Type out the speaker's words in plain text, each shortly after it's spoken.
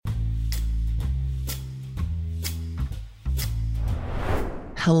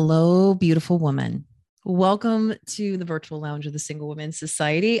Hello, beautiful woman. Welcome to the virtual lounge of the Single Women's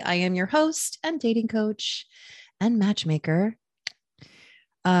Society. I am your host and dating coach and matchmaker,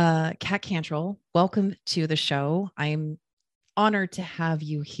 Kat Cantrell. Welcome to the show. I'm honored to have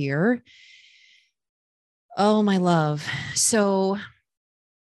you here. Oh, my love. So,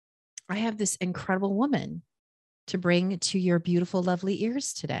 I have this incredible woman to bring to your beautiful, lovely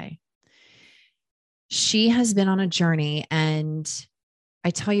ears today. She has been on a journey, and I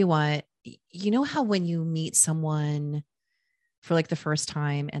tell you what, you know how when you meet someone for like the first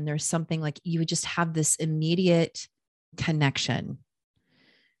time and there's something like you just have this immediate connection.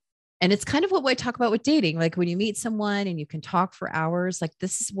 And it's kind of what I talk about with dating. Like when you meet someone and you can talk for hours, like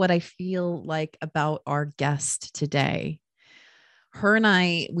this is what I feel like about our guest today. Her and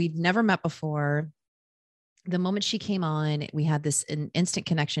I, we've never met before. The moment she came on, we had this instant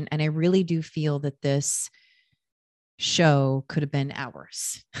connection. And I really do feel that this show could have been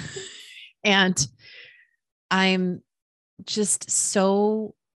ours. And I'm just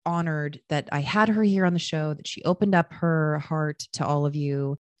so honored that I had her here on the show, that she opened up her heart to all of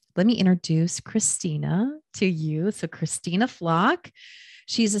you. Let me introduce Christina to you. So, Christina Flock,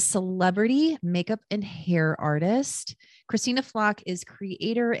 she's a celebrity makeup and hair artist. Christina Flock is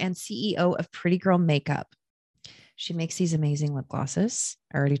creator and CEO of Pretty Girl Makeup. She makes these amazing lip glosses.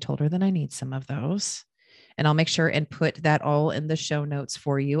 I already told her that I need some of those. And I'll make sure and put that all in the show notes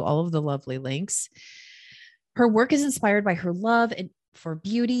for you, all of the lovely links. Her work is inspired by her love for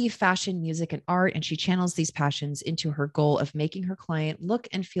beauty, fashion, music, and art, and she channels these passions into her goal of making her client look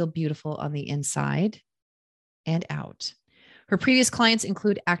and feel beautiful on the inside and out. Her previous clients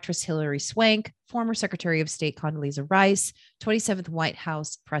include actress Hilary Swank, former Secretary of State Condoleezza Rice, 27th White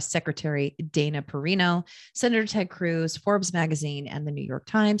House Press Secretary Dana Perino, Senator Ted Cruz, Forbes magazine, and the New York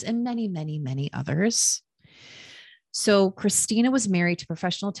Times, and many, many, many others. So Christina was married to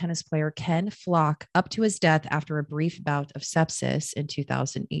professional tennis player Ken Flock up to his death after a brief bout of sepsis in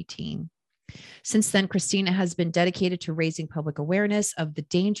 2018. Since then, Christina has been dedicated to raising public awareness of the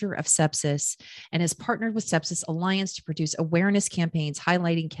danger of sepsis and has partnered with Sepsis Alliance to produce awareness campaigns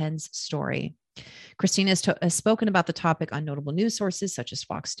highlighting Ken's story. Christina has spoken about the topic on notable news sources such as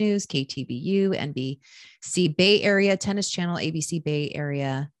Fox News, KTVU, NBC Bay Area, Tennis Channel, ABC Bay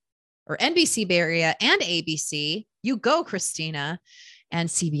Area, or NBC Bay Area and ABC. You go, Christina, and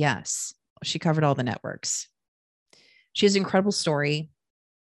CBS. She covered all the networks. She has an incredible story,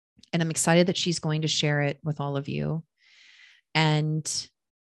 and I'm excited that she's going to share it with all of you. And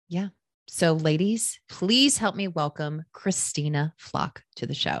yeah, so ladies, please help me welcome Christina Flock to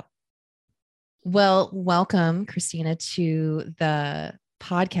the show. Well, welcome, Christina, to the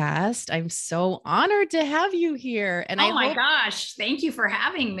podcast. I'm so honored to have you here. And oh my gosh, thank you for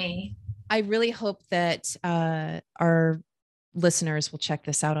having me. I really hope that our listeners will check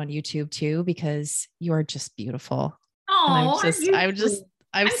this out on YouTube too, because you are just beautiful. Oh,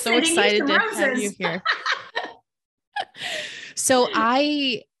 I'm so excited to have you here. So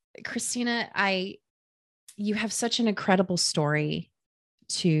Christina, you have such an incredible story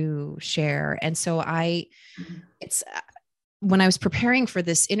to share. And so when I was preparing for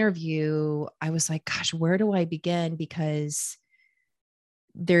this interview, I was like, gosh, where do I begin? Because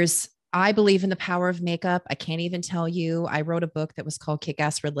I believe in the power of makeup. I can't even tell you. I wrote a book that was called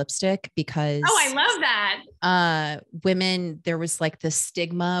Kick-Ass Red Lipstick because I love that. Women, there was like this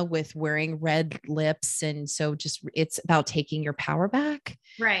stigma with wearing red lips. And so it's about taking your power back.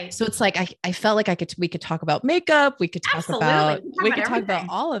 Right. So it's like, I felt like we could talk about makeup. We could talk about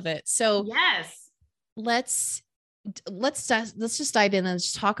all of it. So yes, let's just dive in and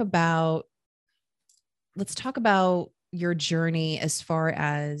let's talk about your journey as far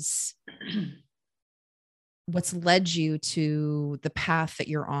as what's led you to the path that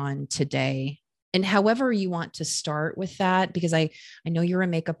you're on today. And however you want to start with that, because I know you're a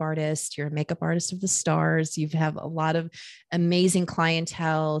makeup artist, you're a makeup artist of the stars. You have a lot of amazing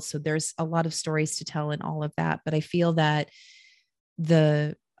clientele. So there's a lot of stories to tell and all of that. But I feel that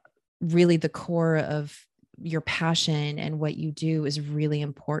the core of your passion and what you do is really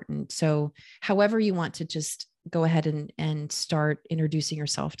important. So however you want to just go ahead and start introducing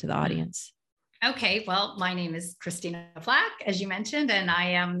yourself to the audience. Okay. Well, my name is Christina Flock, as you mentioned, and I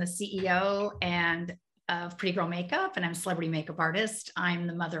am the CEO of Pretty Girl Makeup, and I'm a celebrity makeup artist. I'm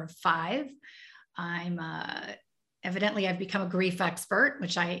the mother of 5. Evidently I've become a grief expert,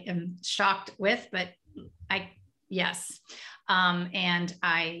 which I am shocked with, but yes. And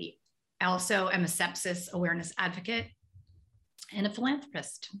I also am a sepsis awareness advocate and a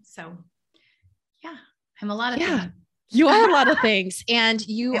philanthropist. So yeah. I'm a lot of things. You are a lot of things. And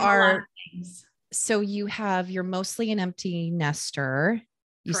you are, so you're mostly an empty nester.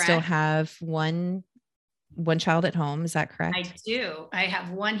 You still Correct. have one child at home. Is that I correct? do. I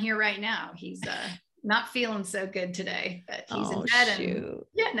have one here right now. He's not feeling so good today, but he's in Oh, bed and shoot.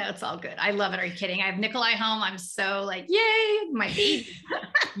 yeah, no, it's all good. I love it. Are you kidding? I have Nikolai home. I'm so like, yay, my baby.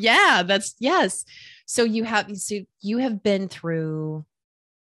 Yeah, that's yes. So you have been through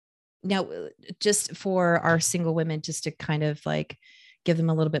now, just for our single women, just to kind of like give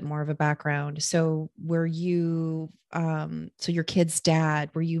them a little bit more of a background. So were you so your kid's dad,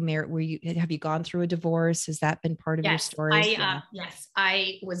 were you married, have you gone through a divorce? Has that been part of your Yes, story? Yeah. yes,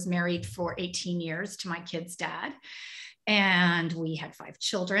 I was married for 18 years to my kid's dad, and we had 5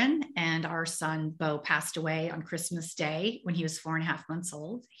 children. And our son Bo passed away on Christmas Day when he was 4.5 months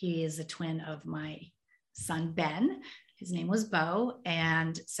old. He is a twin of my son Ben. His name was Bo,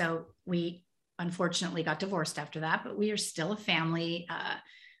 and so we unfortunately got divorced after that. But we are still a family.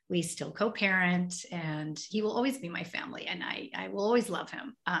 We still co-parent, and he will always be my family, and I will always love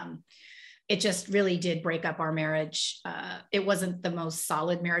him. It just really did break up our marriage. It wasn't the most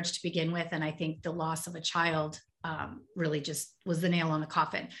solid marriage to begin with. And I think the loss of a child really just was the nail on the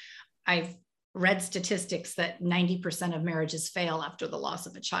coffin. I've read statistics that 90% of marriages fail after the loss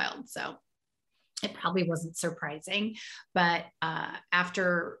of a child. So it probably wasn't surprising. But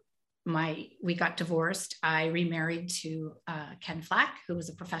after we got divorced, I remarried to Ken Flack, who was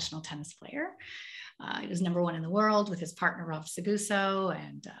a professional tennis player. He was #1 in the world with his partner, Ralph Seguso,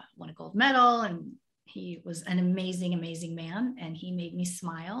 and won a gold medal. And he was an amazing, amazing man. And he made me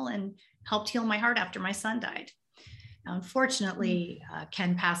smile and helped heal my heart after my son died. Now, unfortunately,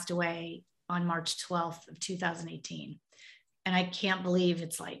 Ken passed away on March 12th of 2018. And I can't believe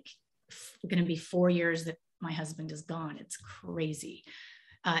it's like going to be 4 years that my husband is gone. It's crazy.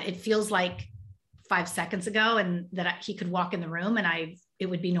 It feels like 5 seconds ago, and that he could walk in the room and it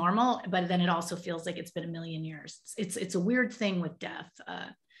would be normal, but then it also feels like it's been a million years. It's a weird thing with death.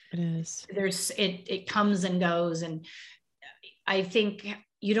 It is. It comes and goes. And I think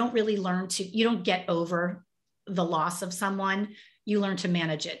you don't really you don't get over the loss of someone. You learn to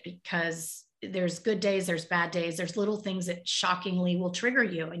manage it, because there's good days, there's bad days, there's little things that shockingly will trigger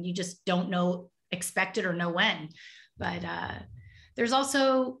you, and you just don't expect it or know when. But there's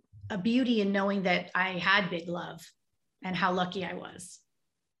also a beauty in knowing that I had big love and how lucky I was.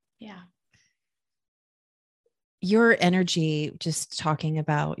 Yeah. Your energy, just talking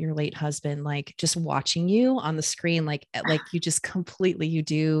about your late husband, like just watching you on the screen, like you just completely, you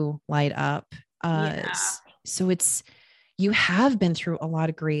do light up. Yeah. So you have been through a lot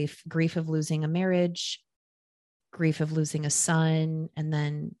of grief of losing a marriage, grief of losing a son, and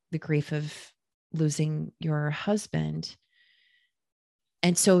then the grief of losing your husband.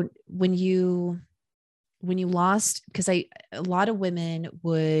 And so when you lost, because a lot of women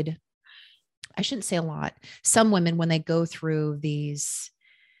would, I shouldn't say a lot, some women, when they go through these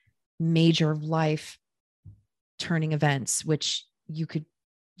major life turning events, which you could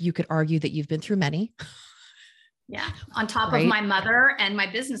argue that you've been through many. Yeah. On top right? of my mother and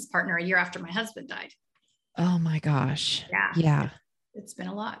my business partner a year after my husband died. Oh my gosh. Yeah. Yeah. It's been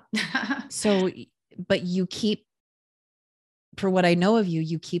a lot. So, but you keep, for what I know of you,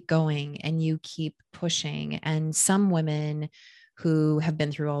 you keep going and you keep pushing. And some women who have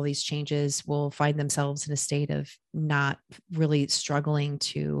been through all these changes will find themselves in a state of not really struggling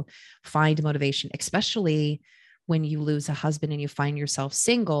to find motivation, especially when you lose a husband and you find yourself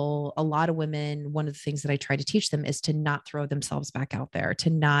single. A lot of women, one of the things that I try to teach them is to not throw themselves back out there, to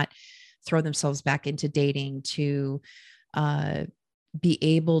not throw themselves back into dating, to be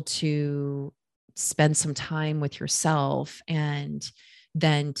able to spend some time with yourself, and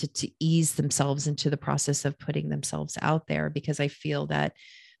then to ease themselves into the process of putting themselves out there. Because I feel that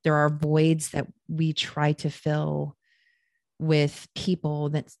there are voids that we try to fill with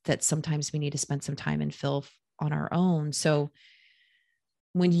people that sometimes we need to spend some time and fill on our own. So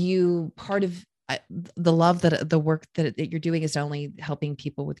when you, part of the love, that the work that you're doing is not only helping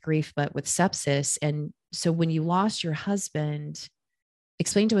people with grief, but with sepsis. And so when you lost your husband,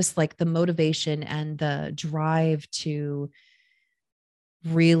 explain to us like the motivation and the drive to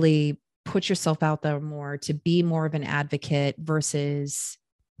really put yourself out there more, to be more of an advocate versus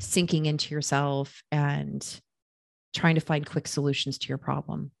sinking into yourself and trying to find quick solutions to your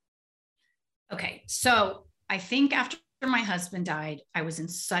problem. Okay. So I think after my husband died, I was in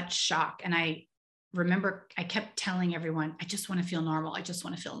such shock. And I remember I kept telling everyone, I just want to feel normal. I just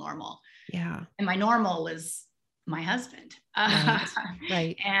want to feel normal. Yeah. And my normal was my husband. Right.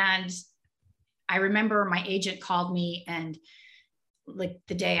 Right. And I remember my agent called me, and like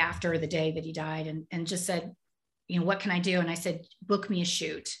the day after the day that he died, and just said, what can I do? And I said, book me a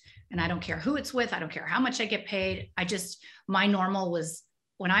shoot. And I don't care who it's with. I don't care how much I get paid. My normal was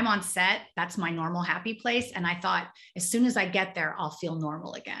when I'm on set, that's my normal happy place. And I thought, as soon as I get there, I'll feel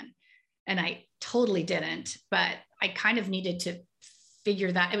normal again. And I totally didn't, but I kind of needed to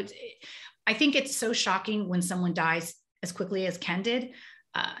figure that. I think it's so shocking when someone dies as quickly as Ken did.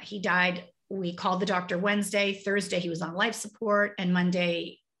 He died. We called the doctor Wednesday, Thursday, he was on life support, and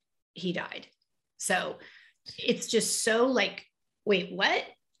Monday he died. So it's just so like, wait, what?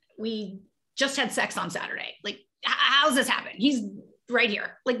 We just had sex on Saturday. Like, how's this happen? He's right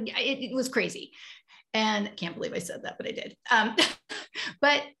here. Like, it was crazy. And I can't believe I said that, but I did.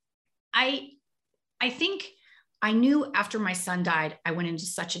 But I think I knew after my son died, I went into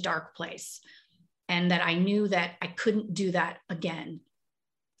such a dark place, and that I knew that I couldn't do that again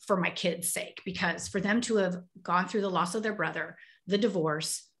for my kids' sake, because for them to have gone through the loss of their brother, the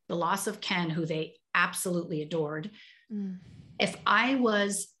divorce, the loss of Ken, who they absolutely adored. If I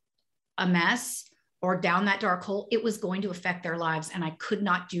was a mess or down that dark hole, it was going to affect their lives. And I could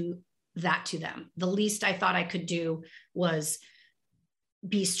not do that to them. The least I thought I could do was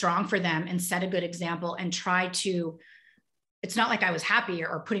be strong for them and set a good example and try to, it's not like I was happy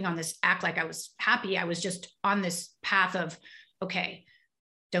or putting on this act like I was happy. I was just on this path of, okay,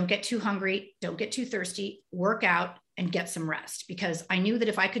 don't get too hungry, don't get too thirsty, work out and get some rest. Because I knew that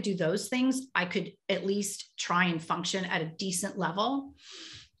if I could do those things, I could at least try and function at a decent level.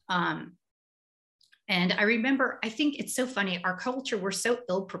 And I remember, I think it's so funny, our culture, we're so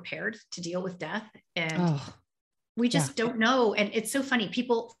ill prepared to deal with death, and we just don't know. And it's so funny.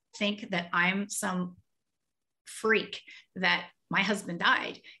 People think that I'm some freak, that my husband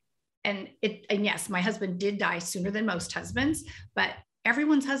died. And yes, my husband did die sooner than most husbands, but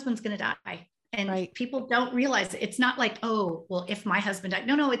everyone's husband's going to die. And people don't realize it. It's not like, oh, well, if my husband died.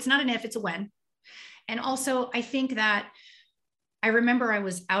 No, it's not an if, it's a when. And also I think that I remember I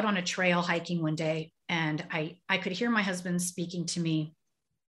was out on a trail hiking one day, and I could hear my husband speaking to me.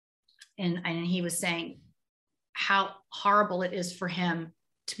 And he was saying how horrible it is for him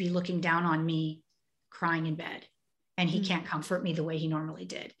to be looking down on me crying in bed. And he can't comfort me the way he normally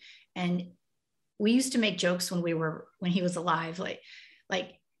did. And we used to make jokes when he was alive, like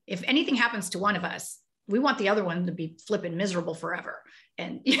if anything happens to one of us, we want the other one to be flipping miserable forever.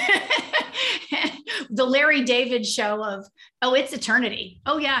 And the Larry David show of, oh, it's eternity.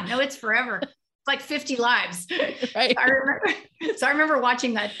 Oh yeah, no, it's forever. It's like 50 lives. Right. I remember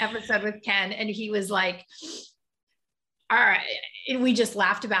watching that episode with Ken, and he was like, all right. And we just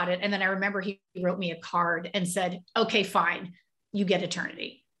laughed about it. And then I remember he wrote me a card and said, okay, fine, you get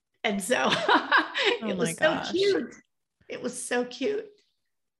eternity. And so it was so cute. It was so cute.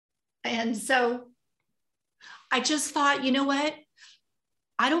 And so I just thought, you know what?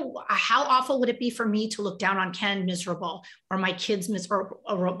 How awful would it be for me to look down on Ken miserable, or my kids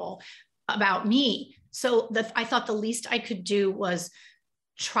miserable about me? So I thought the least I could do was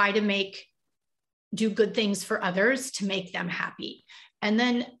try to do good things for others to make them happy, and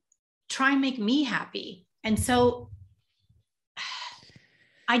then try and make me happy. And so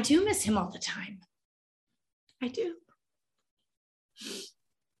I do miss him all the time. I do.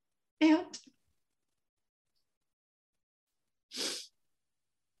 And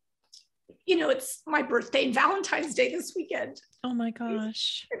it's my birthday and Valentine's Day this weekend. Oh my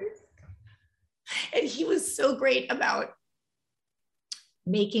gosh. And he was so great about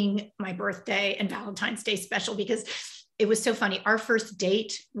making my birthday and Valentine's Day special, because it was so funny. Our first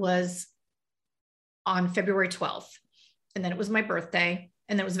date was on February 12th. And then it was my birthday,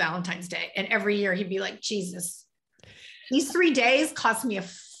 and then it was Valentine's Day. And every year he'd be like, Jesus, these 3 days cost me a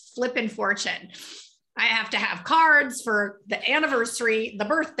flipping fortune. I have to have cards for the anniversary, the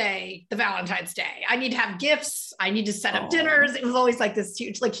birthday, the Valentine's Day. I need to have gifts. I need to set up dinners. It was always like this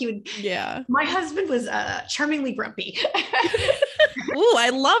huge, like my husband was charmingly grumpy. Ooh, I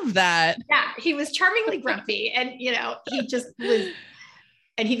love that. Yeah, he was charmingly grumpy. And, he just was,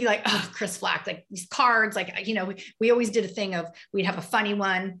 and he'd be like, oh, Chris Flack, like these cards, like, we always did a thing of, we'd have a funny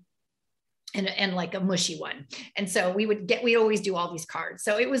one and like a mushy one. And so we'd always do all these cards.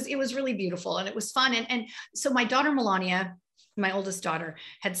 So it was really beautiful, and it was fun. And so my daughter, Melania, my oldest daughter,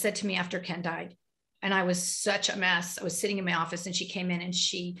 had said to me after Ken died, and I was such a mess. I was sitting in my office, and she came in and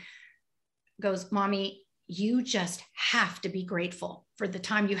she goes, Mommy, you just have to be grateful for the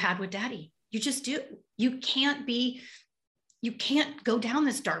time you had with Daddy. You just do. You can't go down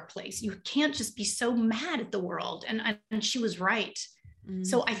this dark place. You can't just be so mad at the world. And she was right.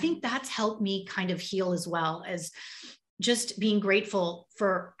 So I think that's helped me kind of heal, as well as just being grateful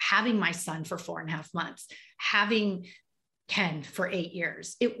for having my son for 4.5 months, having Ken for 8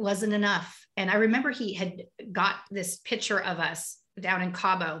 years. It wasn't enough. And I remember he had got this picture of us down in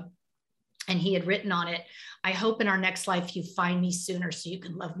Cabo, And he had written on it, "I hope in our next life you find me sooner so you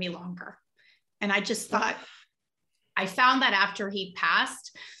can love me longer." And I just thought, I found that after he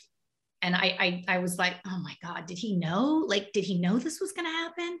passed. And I was like, oh my God, did he know? Like, did he know this was going to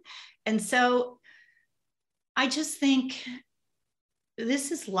happen? And so I just think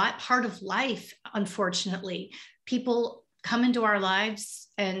this is part of life. Unfortunately, people come into our lives,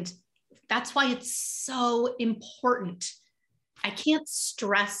 and that's why it's so important. I can't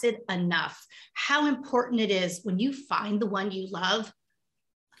stress it enough, how important it is when you find the one you love,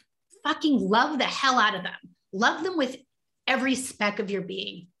 fucking love the hell out of them. Love them with every speck of your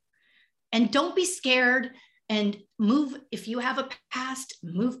being. And don't be scared, and move. If you have a past,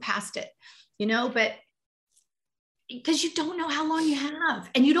 move past it, but because you don't know how long you have,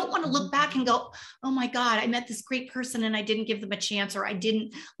 and you don't want to look back and go, oh my God, I met this great person and I didn't give them a chance, or I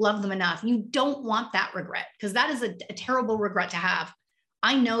didn't love them enough. You don't want that regret, because that is a terrible regret to have.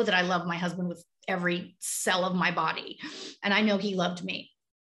 I know that I love my husband with every cell of my body, and I know he loved me.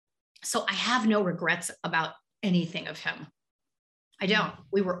 So I have no regrets about anything of him. I don't.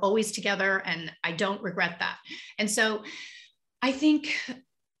 We were always together, and I don't regret that. And so I think,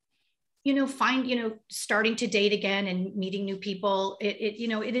 starting to date again and meeting new people,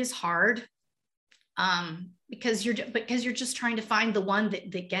 it is hard, because you're just trying to find the one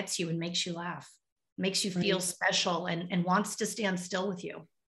that gets you and makes you laugh, makes you feel special, and wants to stand still with you.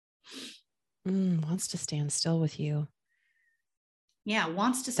 Wants to stand still with you. Yeah.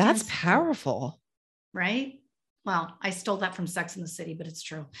 Wants to stand That's still. Powerful. Right? Well, I stole that from Sex and the City, but it's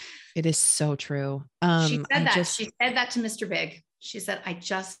true. It is so true. She said that to Mr. Big. She said,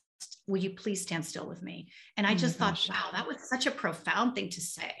 will you please stand still with me? And I just thought, wow, that was such a profound thing to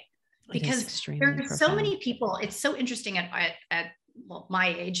say, because there are so many people. It's so interesting at my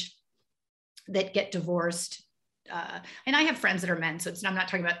age that get divorced. And I have friends that are men, so I'm not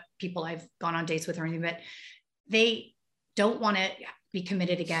talking about people I've gone on dates with or anything, but they don't want to be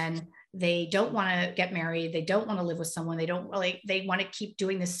committed again. They don't want to get married. They don't want to live with someone. They want to keep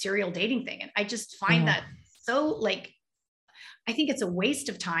doing this serial dating thing. And I just find that so, I think it's a waste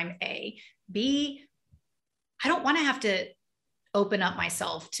of time. A, B, I don't want to have to open up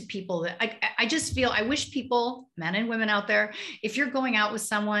myself to people that I just feel, I wish people, men and women out there, if you're going out with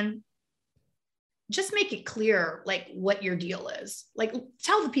someone, just make it clear, what your deal is.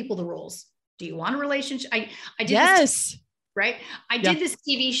 Tell the people the rules. Do you want a relationship? I did yes. Right. I did this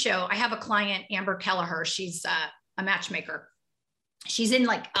TV show. I have a client, Amber Kelleher. She's a matchmaker. She's in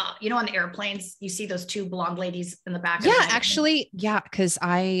on the airplanes, you see those two blonde ladies in the back. Yeah, actually. Yeah. Cause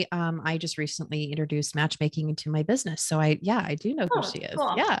I just recently introduced matchmaking into my business. So I do know who she is.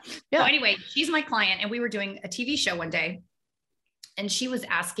 Cool. Yeah. So anyway, she's my client, and we were doing a TV show one day, and she was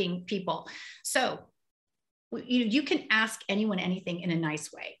asking people. So you can ask anyone anything in a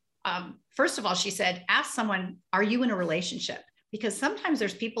nice way. First of all, she said, ask someone, are you in a relationship? Because sometimes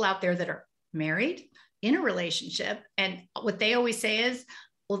there's people out there that are married, in a relationship, and what they always say is,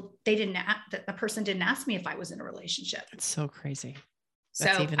 well, the person didn't ask me if I was in a relationship. It's so crazy.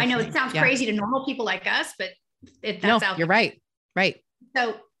 So I know it sounds crazy to normal people like us, but that's out there. You're right. Right.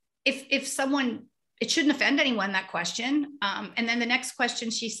 So if someone, it shouldn't offend anyone, that question. And then the next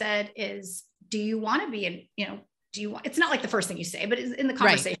question she said is, do you want to be in, it's not like the first thing you say, but it's in the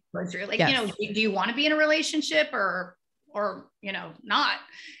conversation goes through, do you want to be in a relationship or not?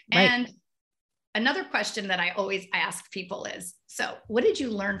 Right. And another question that I ask people is, so what did you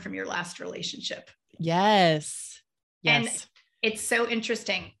learn from your last relationship? Yes. And it's so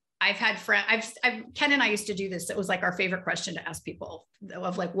interesting. I've had friends, Ken and I used to do this. It was our favorite question to ask people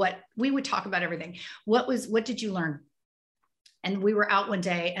of what we would talk about everything. What did you learn? And we were out one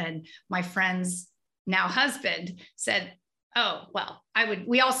day, and my friend's now husband said, oh, well,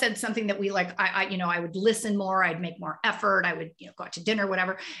 we all said something that we I would listen more. I'd make more effort. I would, go out to dinner,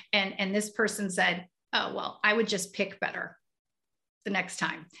 whatever. And this person said, oh, well, I would just pick better the next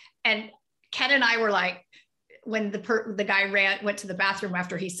time. And Ken and I were like, when the guy went to the bathroom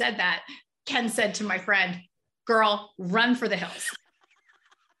after he said that, Ken said to my friend, girl, run for the hills.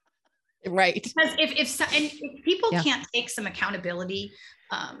 Right. Because if people can't take some accountability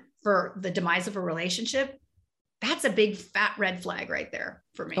for the demise of a relationship, that's a big fat red flag right there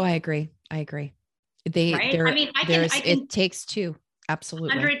for me. Oh, I agree. It takes two.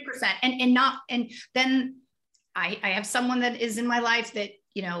 Absolutely. 100%. And then I have someone that is in my life that,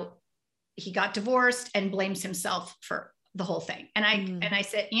 he got divorced and blames himself for the whole thing. And I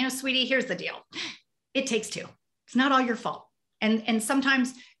said, sweetie, here's the deal. It takes two. It's not all your fault. And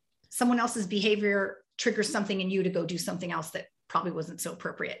sometimes someone else's behavior triggers something in you to go do something else that probably wasn't so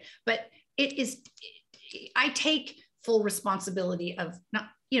appropriate. But I take full responsibility of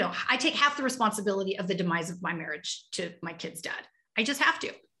I take half the responsibility of the demise of my marriage to my kid's dad. I just have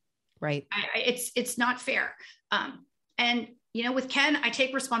to. Right. It's not fair. And with Ken, I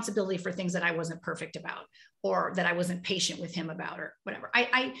take responsibility for things that I wasn't perfect about, or that I wasn't patient with him about, or whatever.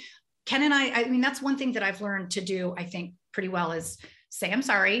 Ken and I mean, that's one thing that I've learned to do, I think, pretty well, is say, I'm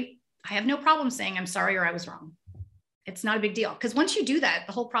sorry. I have no problem saying I'm sorry, or I was wrong. It's not a big deal. Because once you do that,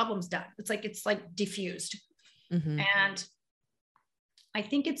 the whole problem's done. It's like diffused. Mm-hmm. And I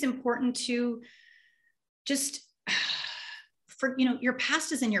think it's important to just, your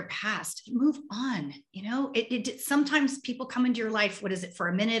past is in your past. Move on. Sometimes people come into your life, what is it, for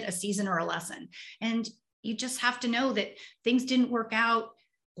a minute, a season, or a lesson. And you just have to know that things didn't work out.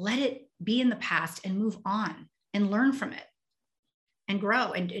 Let it be in the past and move on and learn from it and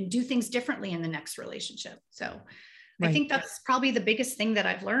grow and do things differently in the next relationship. So right. I think that's probably the biggest thing that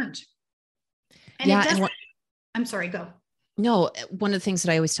I've learned. And yeah, it does. I'm sorry, go. No, one of the things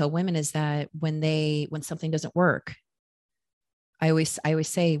that I always tell women is that when something doesn't work, I always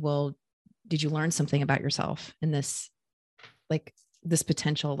say, well, did you learn something about yourself in this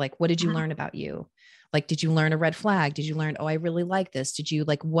potential? Like, what did you learn about you? Like, did you learn a red flag? Did you learn, oh, I really like this? Did you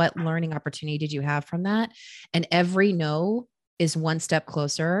what learning opportunity did you have from that? And every no is one step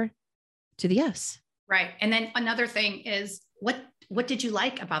closer to the yes. Right. And then another thing is, what did you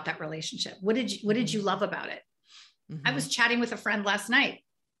like about that relationship? What did you love about it? Mm-hmm. I was chatting with a friend last night,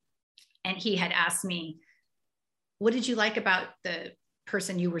 and he had asked me, what did you like about the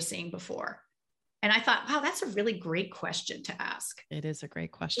person you were seeing before? And I thought, wow, that's a really great question to ask. It is a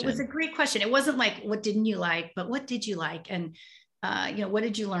great question. It was a great question. It wasn't like, what didn't you like, but what did you like? And, what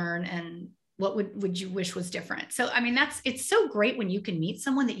did you learn? And what would you wish was different? So, I mean, it's so great when you can meet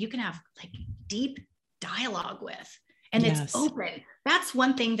someone that you can have deep dialogue with, and it's open. That's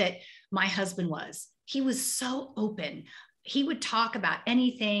one thing that my husband was. He was so open. He would talk about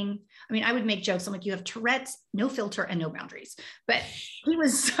anything. I mean, I would make jokes. I'm like, you have Tourette's, no filter, and no boundaries. But he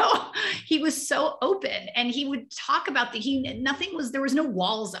was so open, and he would talk about there was no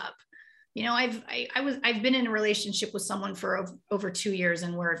walls up. I've been in a relationship with someone for over 2 years,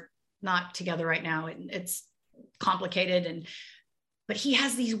 and we're not together right now. And it's complicated. But he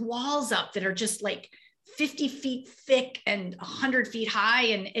has these walls up that are just 50 feet thick and 100 feet high.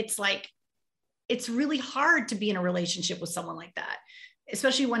 And it's really hard to be in a relationship with someone like that,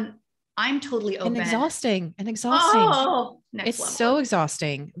 especially when I'm totally open. And exhausting. Oh, it's level. So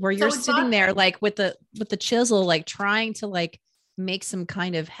exhausting where you're sitting there with the chisel, trying to make some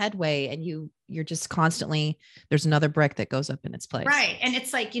kind of headway, and you're just constantly, there's another brick that goes up in its place. Right. And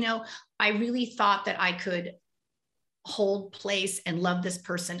it's I really thought that I could hold place and love this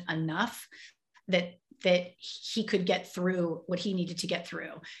person enough that he could get through what he needed to get through.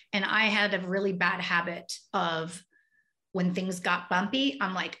 And I had a really bad habit of, when things got bumpy,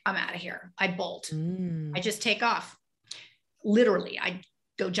 I'm like, I'm out of here. I bolt. I just take off. Literally, I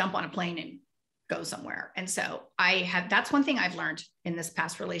go jump on a plane and go somewhere. And so that's one thing I've learned in this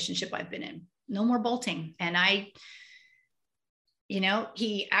past relationship I've been in. No more bolting. And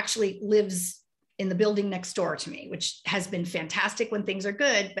he actually lives in the building next door to me, which has been fantastic when things are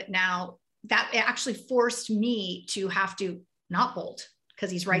good. But now that actually forced me to have to not bolt,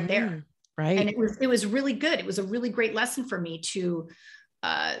 because he's right there. Right. And it was really good. It was a really great lesson for me to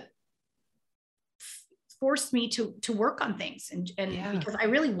force me to work on things. And because I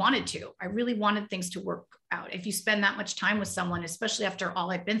really wanted things to work out. If you spend that much time with someone, especially after all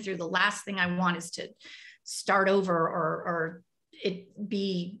I've been through, the last thing I want is to start over or it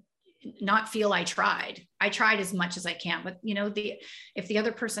be not feel I tried as much as I can, but if the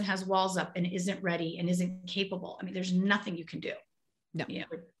other person has walls up and isn't ready and isn't capable, I mean, there's nothing you can do. No,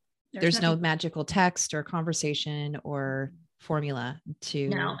 there's no magical text or conversation or formula to.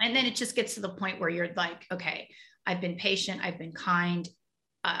 No. And then it just gets to the point where you're like, okay, I've been patient. I've been kind.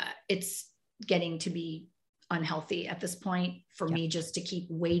 It's getting to be unhealthy at this point for me, just to keep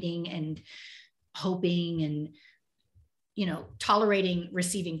waiting and hoping and, tolerating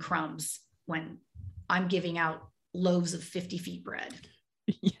receiving crumbs when I'm giving out loaves of 50 feet bread.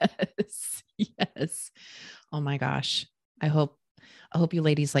 Yes. Oh my gosh. I hope you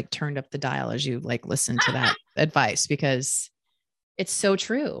ladies turned up the dial as you listen to that advice, because it's so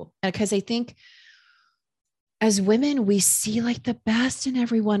true. Because I think as women, we see the best in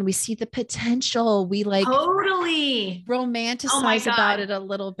everyone. We see the potential. We totally romanticize about it a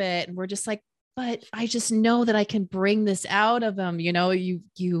little bit. And we're just but I just know that I can bring this out of them. We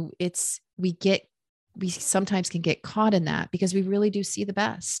sometimes can get caught in that because we really do see the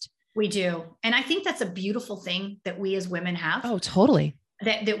best. We do. And I think that's a beautiful thing that we as women have. Oh, totally.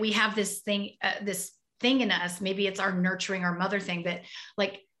 That we have this thing, this thing in us. Maybe it's our nurturing, our mother thing, that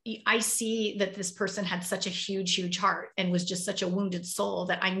like, I see that this person had such a huge, huge heart and was just such a wounded soul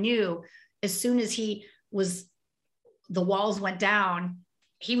that I knew as soon as the walls went down,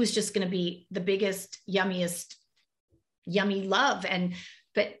 he was just going to be the biggest, yummiest, yummy love.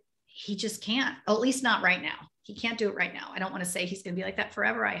 But he just can't, at least not right now. He can't do it right now. I don't want to say he's going to be like that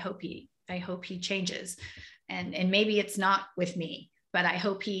forever. I hope he changes. And maybe it's not with me, but I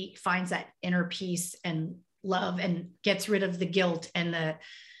hope he finds that inner peace and love and gets rid of the guilt and the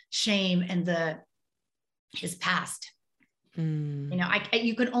shame and his past. You know,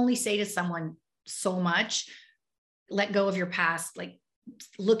 you can only say to someone so much, let go of your past. Like,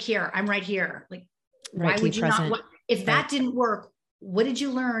 look here, I'm right here. Like, right, why would you present. not, if that didn't work, what did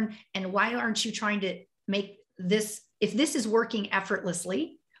you learn? And why aren't you trying to make this, if this is working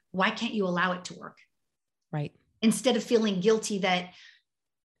effortlessly, why can't you allow it to work? Right. Instead of feeling guilty that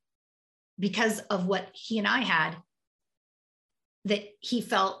because of what he and I had, that he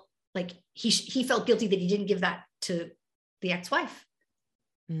felt like he felt guilty that he didn't give that to the ex-wife.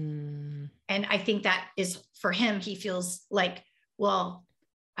 And I think that is for him, he feels like, well,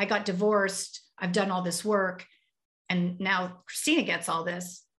 I got divorced, I've done all this work, and now Christina gets all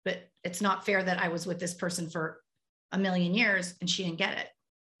this, but it's not fair that I was with this person for a million years and she didn't get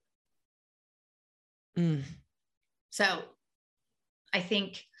it. So I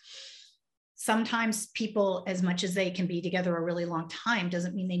think sometimes people, as much as they can be together a really long time,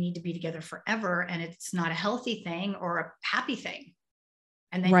 doesn't mean they need to be together forever. And it's not a healthy thing or a happy thing.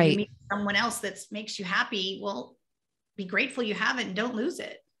 And then you meet someone else that makes you happy. Well, be grateful you have it and don't lose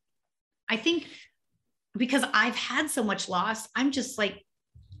it. I think because I've had so much loss, I'm just like,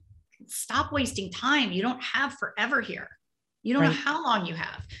 stop wasting time. You don't have forever here. You don't know how long you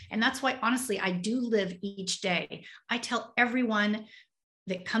have. And that's why, honestly, I do live each day. I tell everyone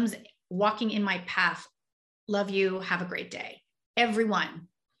that comes walking in my path, love you, have a great day. Everyone,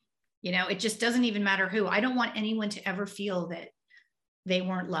 you know, it just doesn't even matter who. I don't want anyone to ever feel that they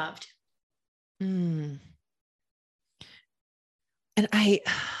weren't loved. And I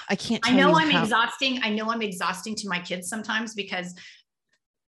can't tell I know you I'm exhausting. I know I'm exhausting to my kids sometimes because,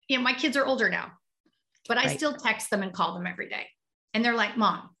 you know, my kids are older now, but I still text them and call them every day. And they're like,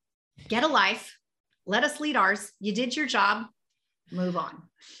 Mom, get a life. Let us lead ours. You did your job. Move on.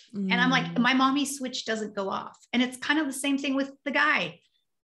 And I'm like, my mommy switch doesn't go off. And it's kind of the same thing with the guy.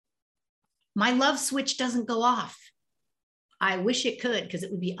 My love switch doesn't go off. I wish it could, because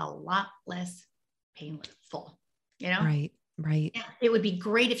it would be a lot less painful, you know? Right. It would be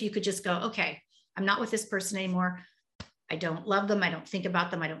great if you could just go, okay, I'm not with this person anymore. I don't love them. I don't think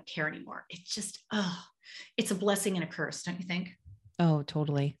about them. I don't care anymore. It's just, it's a blessing and a curse, don't you think? Oh,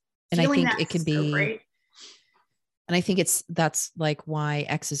 totally. And I think it can be, great. And I think that's like why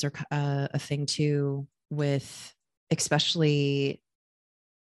exes are a thing too, with, especially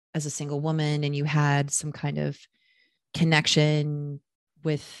as a single woman and you had some kind of connection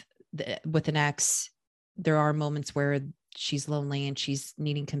with an ex. There are moments where she's lonely and she's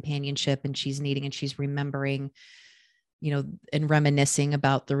needing companionship and she's remembering, you know, and reminiscing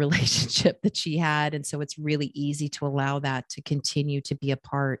about the relationship that she had. And so it's really easy to allow that to continue to be a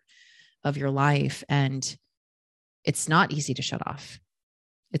part of your life. And it's not easy to shut off.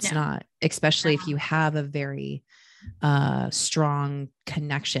 It's not, especially if you have a very strong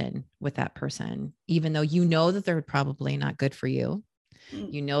connection with that person, even though you know that they're probably not good for you.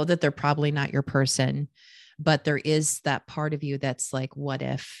 You know that they're probably not your person, but there is that part of you that's like, what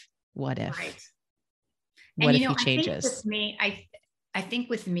if, right. What if he changes? I think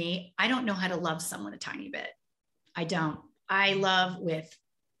with me, I don't know how to love someone a tiny bit. I don't. I love with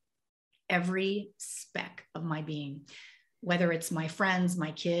every speck of my being, whether it's my friends,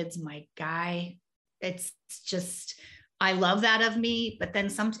 my kids, my guy. It's just, I love that of me, but then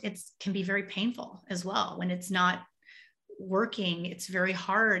it can be very painful as well. When it's not working, it's very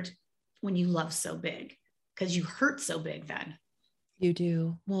hard when you love so big, because you hurt so big then. You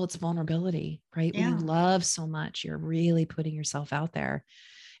do. Well, it's vulnerability, right? Yeah. When you love so much, you're really putting yourself out there.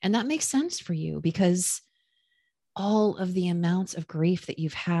 And that makes sense for you, because all of the amounts of grief that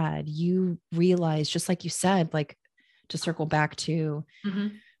you've had, you realize, just like you said, like, to circle back to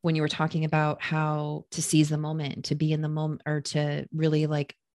when you were talking about how to seize the moment, to be in the moment, or to really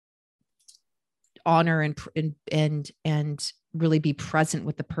like honor and really be present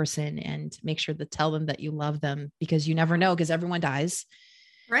with the person and make sure to tell them that you love them, because you never know, because everyone dies.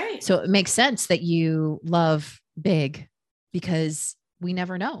 Right. So it makes sense that you love big, because we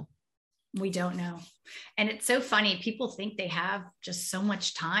never know. We don't know. And it's so funny. People think they have just so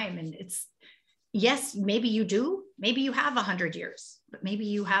much time, and yes, maybe you do. Maybe you have 100 years, but maybe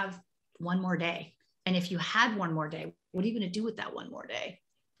you have one more day. And if you had one more day, what are you going to do with that one more day?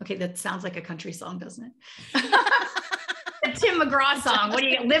 Okay, that sounds like a country song, doesn't it? The Tim McGraw song. What do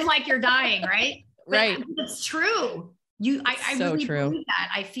you live like you're dying, right? Right. But it's true. I so really true. believe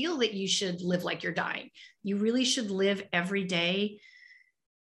that. I feel that you should live like you're dying. You really should live every day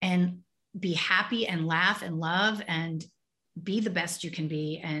and be happy and laugh and love and be the best you can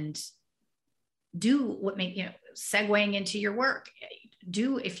be and do what make, segueing into your work.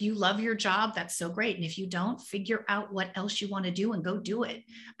 If you love your job, that's so great. And if you don't, figure out what else you want to do and go do it.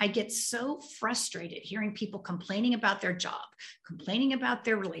 I get so frustrated hearing people complaining about their job, complaining about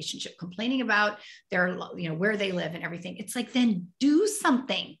their relationship, complaining about their, where they live and everything. It's like, then do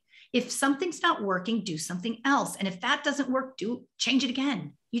something. If something's not working, do something else. And if that doesn't work, change it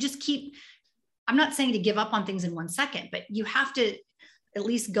again. You just I'm not saying to give up on things in 1 second, but you have to at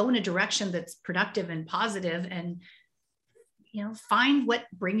least go in a direction that's productive and positive and, find what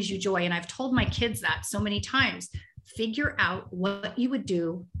brings you joy. And I've told my kids that so many times, figure out what you would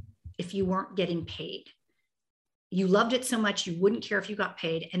do if you weren't getting paid. You loved it so much, you wouldn't care if you got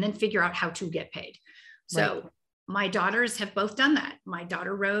paid, and then figure out how to get paid. So right. My daughters have both done that. My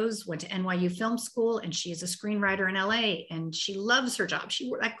daughter Rose went to NYU Film School and she is a screenwriter in LA and she loves her job.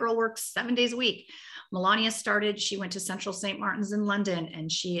 That girl works 7 days a week. Melania she went to Central St. Martin's in London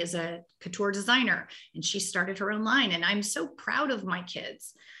and she is a couture designer and she started her own line. And I'm so proud of my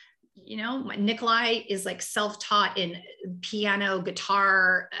kids. Nikolai is like self-taught in piano,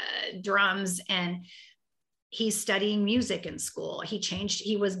 guitar, drums, and he's studying music in school.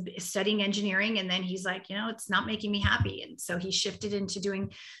 He was studying engineering and then he's like, it's not making me happy. And so he shifted into doing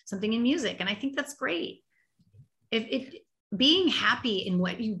something in music. And I think that's great. Being happy in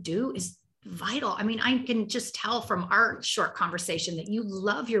what you do is vital. I mean, I can just tell from our short conversation that you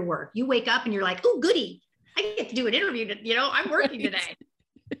love your work. You wake up and you're like, oh, goody, I get to do an interview. I'm working today.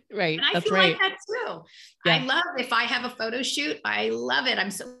 Right. And I feel like that too. Yeah. I love if I have a photo shoot, I love it.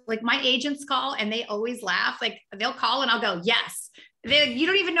 I'm so like my agents call and they always laugh. Like they'll call and I'll go, yes. You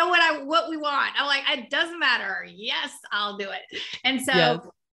don't even know what we want. I'm like, it doesn't matter. Yes, I'll do it. And so, yes.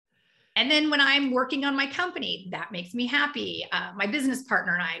 And then when I'm working on my company, that makes me happy. My business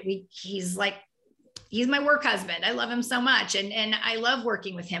partner and he's my work husband. I love him so much. And I love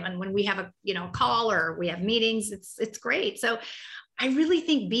working with him. And when we have a, call or we have meetings, it's great. So I really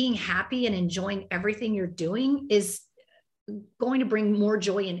think being happy and enjoying everything you're doing is going to bring more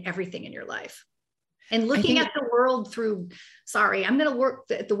joy in everything in your life. And looking at the world through, I'm going to work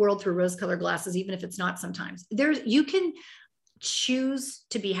at the world through rose-colored glasses, even if it's not sometimes. You can choose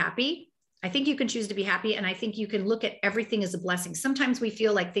to be happy. I think you can choose to be happy. And I think you can look at everything as a blessing. Sometimes we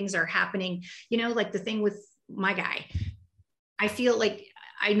feel like things are happening, like the thing with my guy. I feel like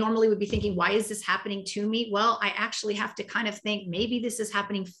I normally would be thinking, why is this happening to me? Well, I actually have to kind of think, maybe this is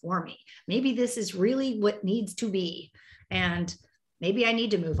happening for me. Maybe this is really what needs to be. And maybe I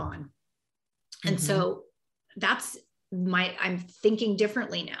need to move on. And so I'm thinking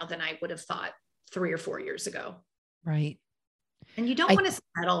differently now than I would have thought 3 or 4 years ago. Right. And you don't want to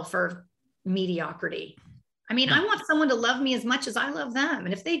settle for mediocrity. I mean, I want someone to love me as much as I love them.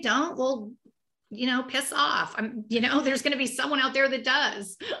 And if they don't, well, piss off. There's going to be someone out there that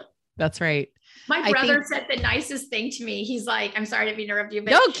does. That's right. My brother said the nicest thing to me. He's like, I'm sorry to interrupt you,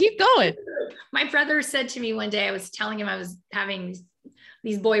 but no, keep going. My brother said to me one day, I was telling him I was having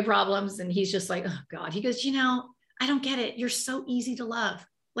these boy problems. And he's just like, oh God, he goes, I don't get it. You're so easy to love.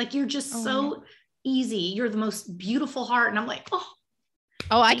 Like, you're just so easy. You're the most beautiful heart. And I'm like, oh,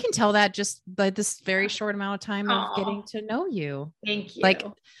 I can tell that just by this very short amount of time of getting to know you. Thank you. Like,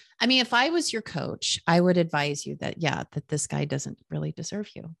 I mean, if I was your coach, I would advise you that this guy doesn't really deserve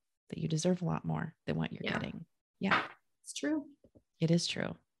you, that you deserve a lot more than what you're getting. Yeah. It's true. It is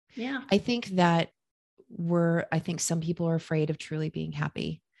true. Yeah. I think that I think some people are afraid of truly being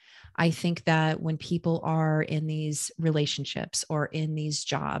happy. I think that when people are in these relationships or in these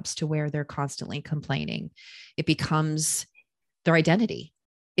jobs to where they're constantly complaining, it becomes their identity.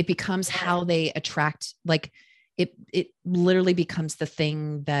 It becomes how they attract, like it literally becomes the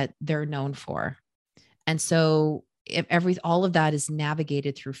thing that they're known for. And so all of that is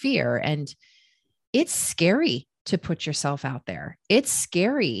navigated through fear, and it's scary to put yourself out there. It's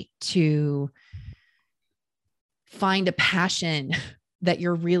scary to find a passion that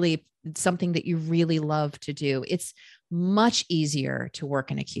something that you really love to do. It's much easier to work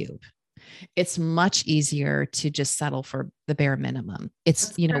in a cube. It's much easier to just settle for the bare minimum.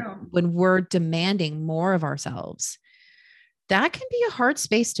 It's, when we're demanding more of ourselves, that can be a hard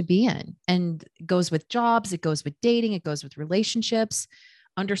space to be in. And it goes with jobs, it goes with dating, it goes with relationships.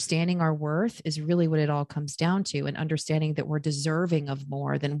 Understanding our worth is really what it all comes down to, and understanding that we're deserving of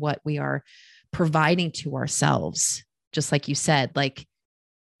more than what we are providing to ourselves, just like you said, like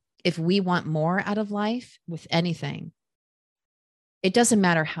if we want more out of life with anything, it doesn't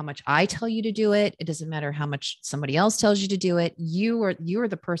matter how much I tell you to do it. It doesn't matter how much somebody else tells you to do it. You are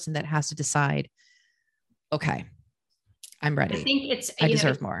the person that has to decide, okay, I'm ready. I think it's, I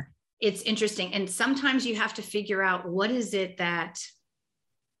deserve more. It's interesting. And sometimes you have to figure out what is it that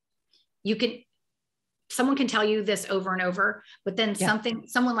someone can tell you this over and over, but then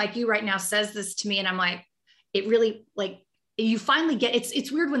someone like you right now says this to me. And I'm like, it really, like, you finally get,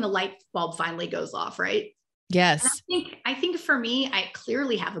 it's weird when the light bulb finally goes off. Right. Yes. I think for me, I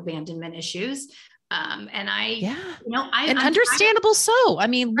clearly have abandonment issues. And I'm understandable. So, I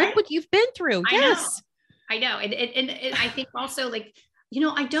mean, look what you've been through. Yes. I know. And I think also, like,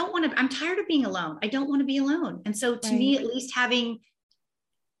 I'm tired of being alone. I don't want to be alone. And so to me, at least having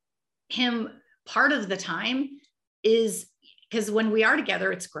him part of the time is, because when we are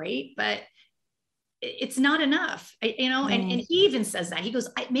together, it's great, but it's not enough, and he even says that. He goes,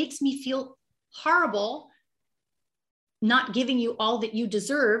 it makes me feel horrible not giving you all that you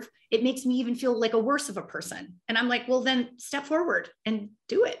deserve. It makes me even feel like a worse of a person. And I'm like, well, then step forward and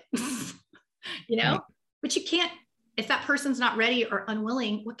do it, Right. But you can't, if that person's not ready or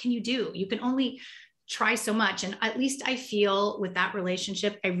unwilling, what can you do? You can only try so much. And at least I feel with that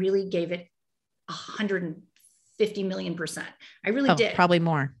relationship, I really gave it 150 million%. I really did. Probably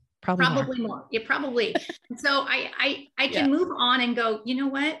more. Probably more. Yeah, probably. So I can move on and go, you know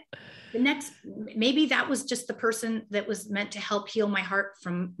what? Maybe that was just the person that was meant to help heal my heart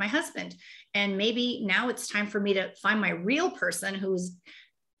from my husband. And maybe now it's time for me to find my real person who's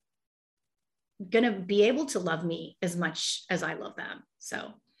going to be able to love me as much as I love them.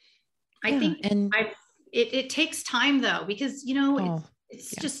 So I think it takes time though, because,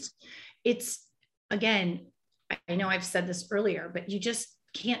 it's again, I know I've said this earlier, but you just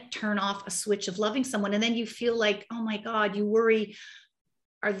can't turn off a switch of loving someone. And then you feel like, oh my God, you worry,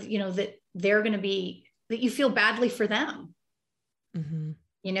 that they're going to be, that you feel badly for them. Mm-hmm.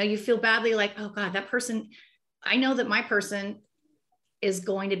 You feel badly like, oh God, that person, I know that my person is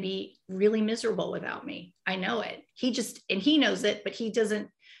going to be really miserable without me. I know it. And he knows it, but he doesn't,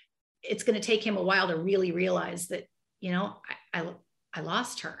 it's going to take him a while to really realize that, I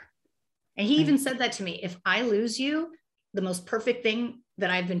lost her. And he even said that to me, if I lose you, the most perfect thing that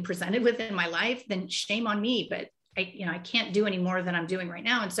I've been presented with in my life, then shame on me. But I can't do any more than I'm doing right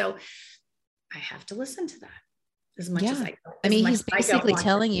now. And so I have to listen to that as much as I go. He's basically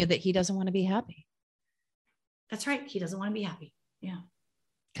telling you that he doesn't want to be happy. That's right. He doesn't want to be happy. Yeah.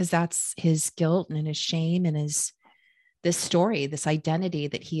 Because that's his guilt and his shame and this story, this identity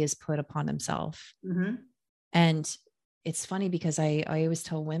that he has put upon himself. Mm-hmm. And it's funny because I always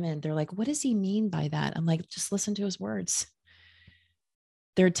tell women, they're like, what does he mean by that? I'm like, just listen to his words.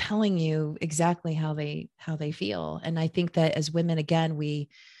 They're telling you exactly how they feel. And I think that as women, again, we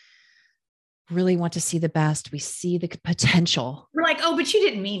really want to see the best. We see the potential. We're like, oh, but you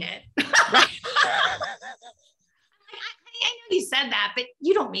didn't mean it. Right. I know you said that, but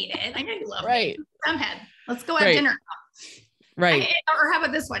you don't mean it. I know you love me. Dumbhead. Let's go have dinner. Right. Or how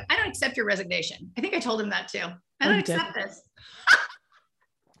about this one? I don't accept your resignation. I think I told him that too. I don't accept this.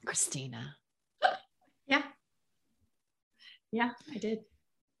 Christina. Yeah. Yeah, I did.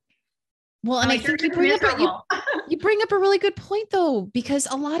 Well, and I think you bring up a really good point though, because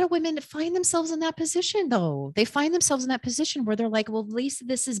a lot of women find themselves in that position though. They find themselves in that position where they're like, well, at least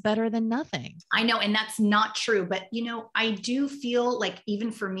this is better than nothing. I know. And that's not true. But, I do feel like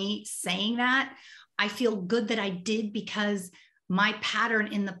even for me saying that, I feel good that I did, because my pattern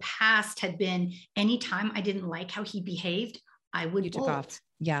in the past had been anytime I didn't like how he behaved, I would bolt. Off.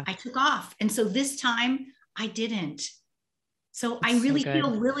 Yeah. I took off. And so this time I didn't. So I really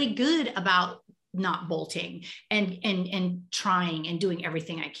feel really good about not bolting and trying and doing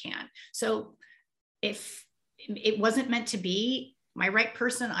everything I can. So if it wasn't meant to be, my right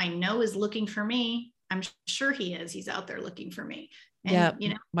person I know is looking for me. I'm sure he is. He's out there looking for me.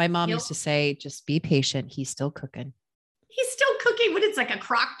 And, my mom used to say, just be patient. He's still cooking. He's still cooking, but it's like a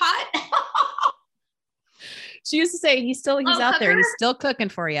crock pot. She used to say, he's out there. He's still cooking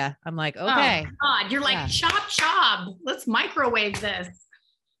for you. I'm like, okay. Oh, God, you're like, chop. Let's microwave this.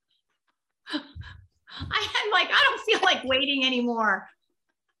 I'm like, I don't feel like waiting anymore.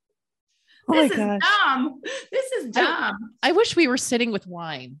 This is dumb. This is dumb. I wish we were sitting with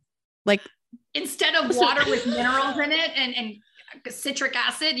wine. Like, instead of water with minerals in it and citric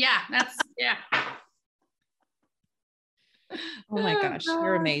acid. Yeah, yeah. Oh my gosh,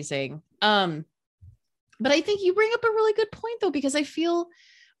 you're amazing. But I think you bring up a really good point though, because I feel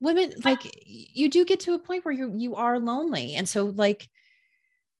women, like, you do get to a point where you are lonely. And so like,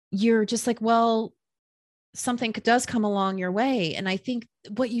 you're just like, well, something does come along your way. And I think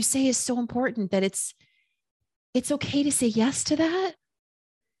what you say is so important, that it's okay to say yes to that,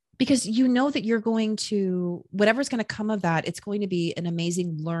 because you know that you're going to, whatever's going to come of that, it's going to be an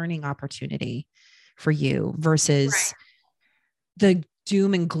amazing learning opportunity for you versus the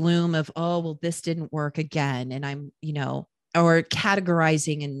doom and gloom of, oh, well, this didn't work again. And I'm, or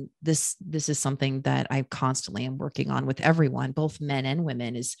categorizing. And this is something that I constantly am working on with everyone, both men and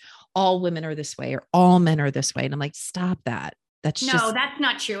women, is all women are this way or all men are this way. And I'm like, stop that. That's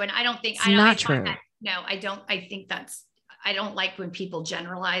not true. And I don't think, not true. No, I don't. I think I don't like when people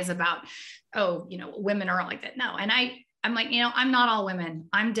generalize about, oh, women are like that. No. And I'm like, I'm not all women.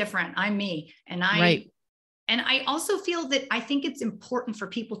 I'm different. I'm me. And And I also feel that I think it's important for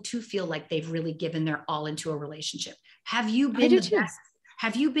people to feel like they've really given their all into a relationship. Have you been the best?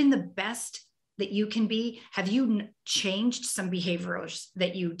 Have you been the best that you can be? Have you changed some behaviors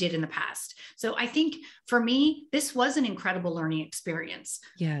that you did in the past? So I think for me, this was an incredible learning experience.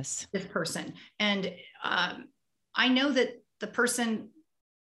 Yes. This person. And I know that the person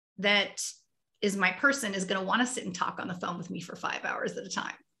that is my person is going to want to sit and talk on the phone with me for 5 hours at a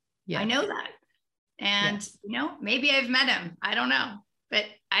time. Yeah. I know that. And, maybe I've met him. I don't know, but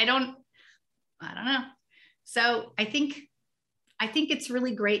I don't know. So I think it's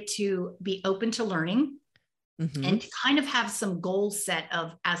really great to be open to learning and to kind of have some goals set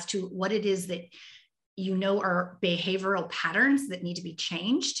as to what it is that, are behavioral patterns that need to be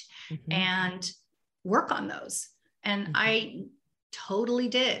changed and work on those. And I totally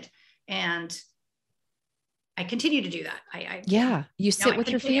did. And I continue to do that. You sit with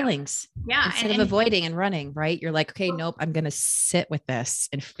your feelings. Yeah. Instead of avoiding and running, right? You're like, okay, nope, I'm going to sit with this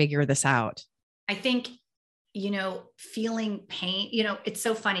and figure this out. I think, feeling pain, it's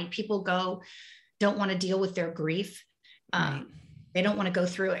so funny. People don't want to deal with their grief. Right. They don't want to go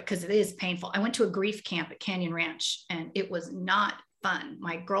through it because it is painful. I went to a grief camp at Canyon Ranch and it was not fun.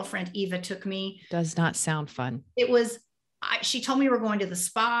 My girlfriend, Eva, took me. Does not sound fun. It was, she told me we were going to the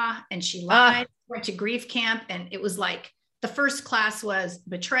spa and she lied. Went to grief camp and it was like the first class was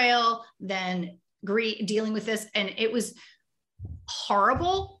betrayal, then dealing with this, and it was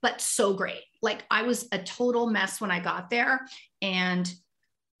horrible but so great. Like I was a total mess when I got there, and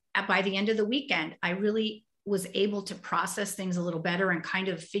by the end of the weekend I really was able to process things a little better and kind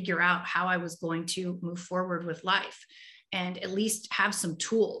of figure out how I was going to move forward with life and at least have some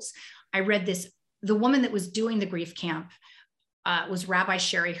tools. I read the woman that was doing the grief camp was Rabbi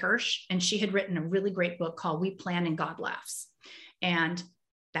Sherry Hirsch, and she had written a really great book called We Plan and God Laughs. And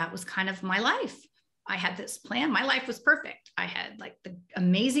that was kind of my life. I had this plan. My life was perfect. I had like the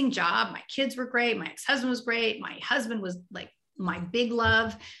amazing job. My kids were great. My ex-husband was great. My husband was like my big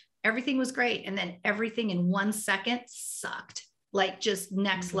love. Everything was great. And then everything in 1 second sucked, like just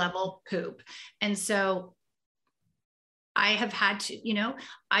next level poop. And so I have had to,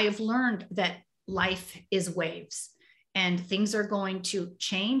 I have learned that life is waves. And things are going to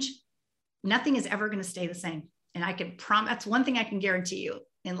change. Nothing is ever going to stay the same. And I can promise, that's one thing I can guarantee you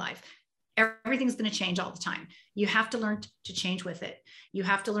in life. Everything's going to change all the time. You have to learn to change with it. You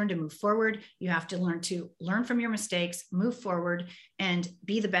have to learn to move forward. You have to learn from your mistakes, move forward, and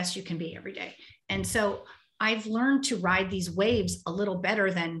be the best you can be every day. And so I've learned to ride these waves a little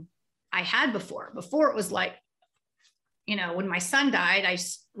better than I had before. Before it was like, when my son died, I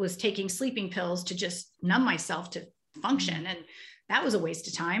was taking sleeping pills to just numb myself to function. And that was a waste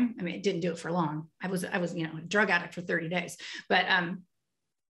of time. I mean, it didn't do it for long. I was, a drug addict for 30 days, but,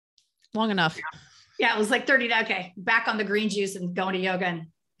 long enough. Yeah. It was like 30 days. Okay. Back on the green juice and going to yoga. And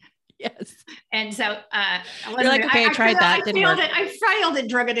yes. And so, you're like, okay, I tried that. I failed at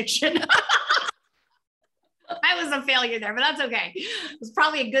drug addiction. I was a failure there, but that's okay. It was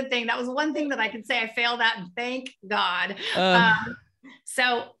probably a good thing. That was one thing that I could say I failed at, and thank God.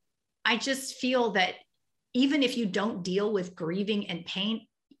 So I just feel that even if you don't deal with grieving and pain,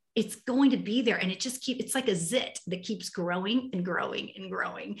 it's going to be there. And it's like a zit that keeps growing and growing and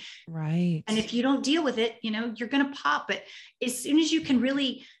growing. Right. And if you don't deal with it, you're going to pop. But as soon as you can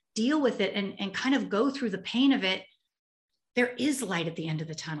really deal with it and kind of go through the pain of it, there is light at the end of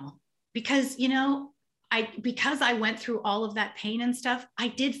the tunnel. Because, because I went through all of that pain and stuff, I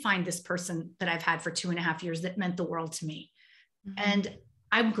did find this person that I've had for 2.5 years that meant the world to me. Mm-hmm. And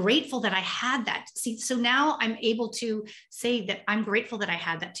I'm grateful that I had that. See, so now I'm able to say that I'm grateful that I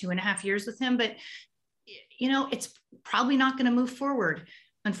had that 2.5 years with him, but it's probably not going to move forward,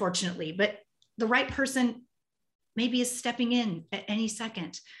 unfortunately, but the right person maybe is stepping in at any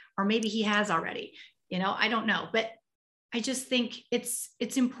second, or maybe he has already, I don't know, but I just think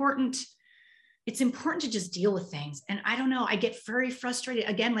it's important it's important to just deal with things. And I don't know, I get very frustrated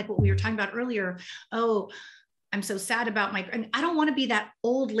again, like what we were talking about earlier. Oh, I'm so sad about and I don't want to be that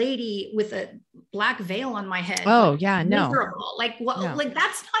old lady with a black veil on my head. Oh like, yeah. No. Miserable. Like what, No. like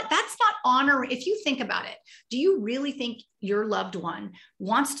that's not honoring. If you think about it, do you really think your loved one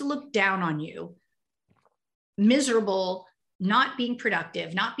wants to look down on you, miserable, not being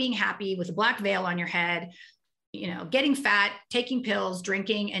productive, not being happy with a black veil on your head, getting fat, taking pills,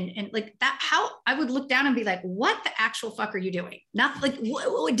 drinking, and like that? How I would look down and be like, what the actual fuck are you doing? Not like,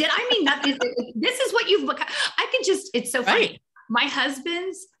 did I mean nothing? This is what you've become. I could just, it's so funny. Right. My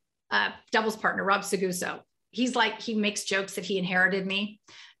husband's doubles partner, Rob Seguso, he's like, he makes jokes that he inherited me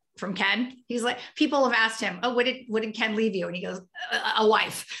from Ken. He's like, people have asked him, oh, what did Ken leave you? And he goes, a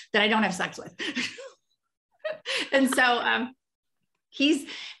wife that I don't have sex with. And so,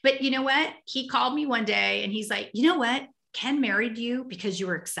 but you know what? He called me one day and he's like, you know what? Ken married you because you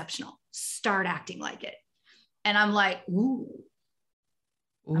were exceptional. Start acting like it. And I'm like, ooh.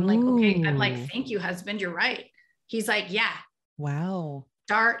 I'm like, okay. I'm like, thank you, husband. You're right. He's like, yeah. Wow.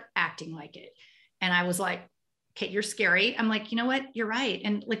 Start acting like it. And I was like, okay, you're scary. I'm like, you know what? You're right.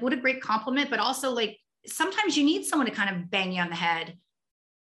 And like, what a great compliment, but also like, sometimes you need someone to kind of bang you on the head.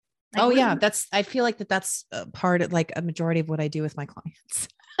 Like, oh yeah. I feel like that's a part of like a majority of what I do with my clients.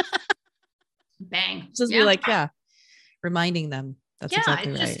 Bang. Just be like, yeah. Reminding them. That's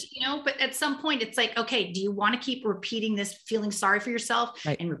exactly right. Just, but at some point it's like, okay, do you want to keep repeating this, feeling sorry for yourself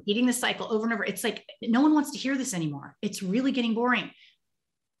and repeating the cycle over and over? It's like, no one wants to hear this anymore. It's really getting boring.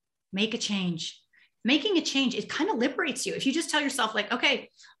 Make a change. Making a change, it kind of liberates you. If you just tell yourself like, okay,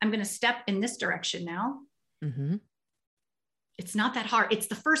 I'm going to step in this direction now. Mm-hmm. It's not that hard. It's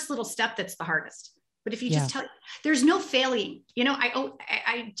the first little step that's the hardest. But if you just there's no failing.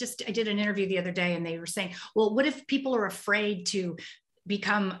 I did an interview the other day and they were saying, well, what if people are afraid to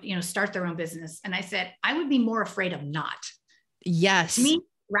become, start their own business? And I said, I would be more afraid of not. Yes. To me,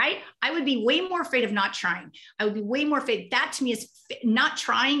 right? I would be way more afraid of not trying. I would be way more afraid. That to me is not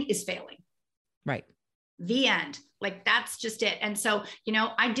trying is failing. Right. The end. Like, that's just it. And so,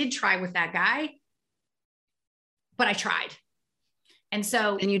 I did try with that guy, but I tried. And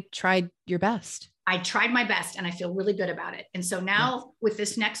so, and you tried your best. I tried my best and I feel really good about it. And so now with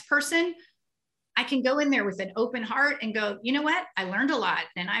this next person, I can go in there with an open heart and go, you know what? I learned a lot.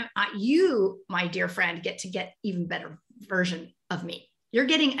 And you, my dear friend, get even better version of me. You're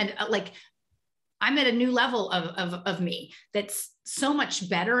getting I'm at a new level of me that's so much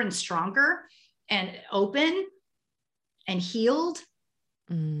better and stronger and open and healed.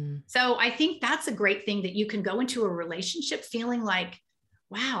 So I think that's a great thing, that you can go into a relationship feeling like,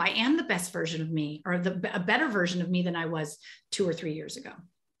 wow, I am the best version of me, or a better version of me than I was 2 or 3 years ago.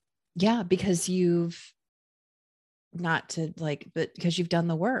 Yeah. Because because you've done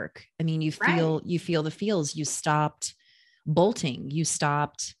the work. I mean, you feel the feels. You stopped bolting. You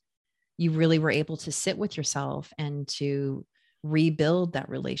really were able to sit with yourself and to rebuild that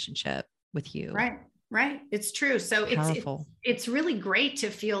relationship with you. Right. It's true. So it's really great to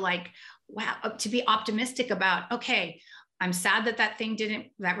feel like, wow, to be optimistic about, okay, I'm sad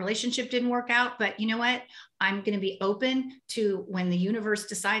that relationship didn't work out, but you know what? I'm going to be open to when the universe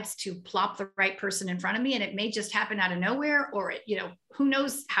decides to plop the right person in front of me, and it may just happen out of nowhere, or who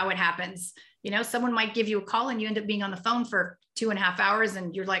knows how it happens. Someone might give you a call and you end up being on the phone for 2.5 hours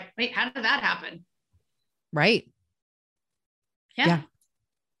and you're like, wait, how did that happen? Right. Yeah.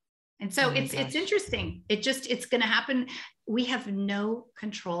 And so it's interesting. It's going to happen. We have no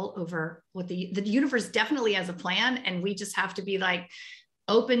control over what the universe definitely has a plan, and we just have to be like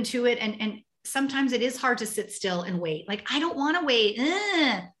open to it. And sometimes it is hard to sit still and wait. Like, I don't want to wait.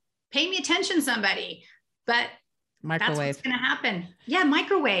 Pay me attention, somebody. But microwave. That's what's going to happen. Yeah,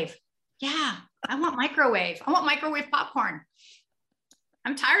 microwave. Yeah, I want microwave. I want microwave popcorn.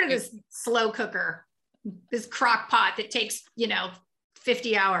 I'm tired of this slow cooker, this crock pot that takes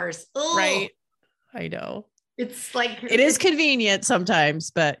 50 hours. Ugh. Right. I know. It's like, it is convenient sometimes,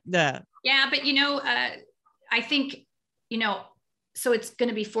 but yeah. But I think, so it's going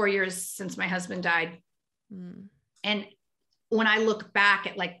to be 4 years since my husband died. And when I look back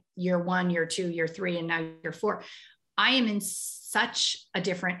at like year 1, year 2, year 3, and now year 4, I am in such a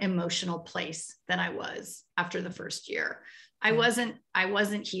different emotional place than I was after the first year. I wasn't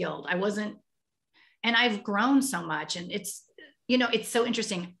healed. And I've grown so much, and it's so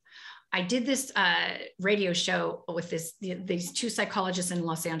interesting. I did this radio show with these 2 psychologists in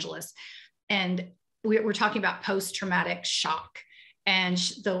Los Angeles, and we're talking about post-traumatic shock. And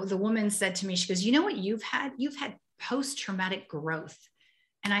the woman said to me, she goes, you know what you've had post-traumatic growth.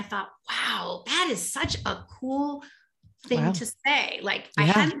 And I thought, wow, that is such a cool thing Wow. to say. Like, I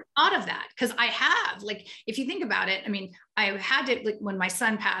Yeah. hadn't thought of that, because I have, like, if you think about it, I mean, I had to, like, when my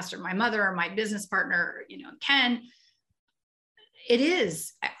son passed, or my mother, or my business partner, Ken, it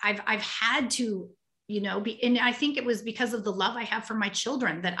is, I've had to, be, and I think it was because of the love I have for my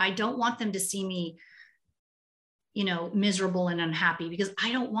children, that I don't want them to see me, miserable and unhappy, because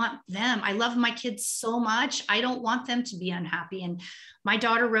I don't want them. I love my kids so much. I don't want them to be unhappy. And my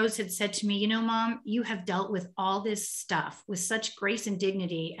daughter Rose had said to me, Mom, you have dealt with all this stuff with such grace and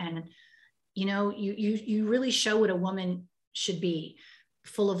dignity. And, you really show what a woman should be,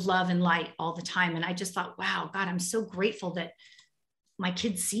 full of love and light all the time. And I just thought, wow, God, I'm so grateful that my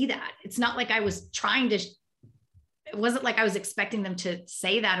kids see that. It's not like I was it wasn't like I was expecting them to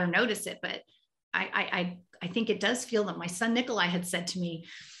say that or notice it, but I think it does feel that. My son Nikolai had said to me,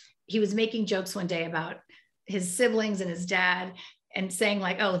 he was making jokes one day about his siblings and his dad, and saying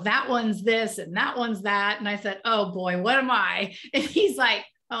like, oh, that one's this and that one's that. And I said, oh boy, what am I? And he's like,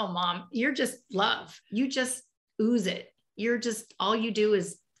 oh, Mom, you're just love. You just ooze it. You're just, all you do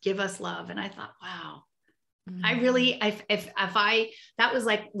is give us love. And I thought, wow, I really, that was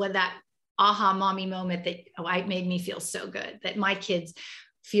like what that aha mommy moment that made me feel so good, that my kids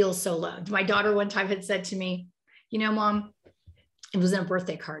feel so loved. My daughter one time had said to me, Mom, it was in a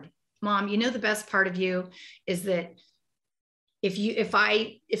birthday card, Mom, the best part of you is that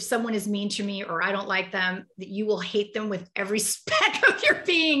if someone is mean to me, or I don't like them, that you will hate them with every speck of your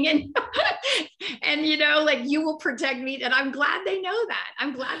being. And, like, you will protect me. And I'm glad they know that.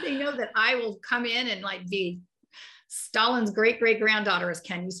 I'm glad they know that I will come in and like be Stalin's great granddaughter, as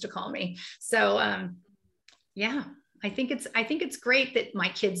Ken used to call me. So, yeah, I think it's great that my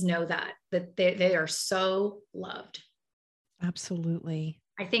kids know that they are so loved. Absolutely.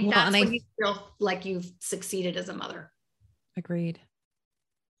 I think that's when you feel like you've succeeded as a mother. Agreed.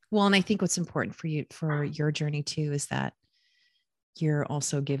 Well, and I think what's important for you, for your journey too, is that you're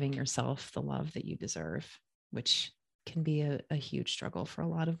also giving yourself the love that you deserve, which can be a huge struggle for a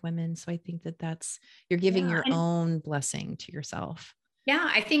lot of women. So I think you're giving your own blessing to yourself. Yeah.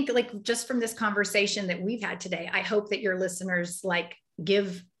 I think, like, just from this conversation that we've had today, I hope that your listeners like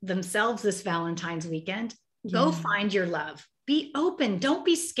give themselves this Valentine's weekend. Go find your love. Be open. Don't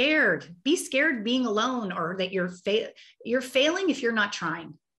be scared. Be scared being alone, or that you're failing if you're not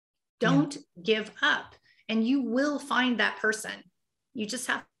trying. Don't give up, and you will find that person. You just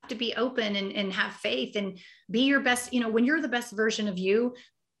have to be open and have faith and be your best. When you're the best version of you,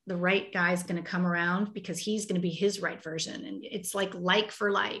 the right guy's going to come around, because he's going to be his right version. And it's like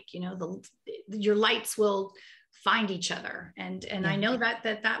for like, your lights will find each other. And I know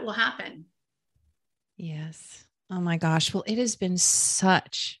that will happen. Yes. Oh my gosh. Well, it has been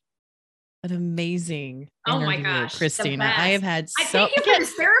such an amazing interview, my gosh, Christina. I have had I thank you for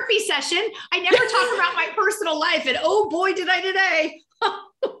this therapy session. I never talk about my personal life, and oh boy, did I today.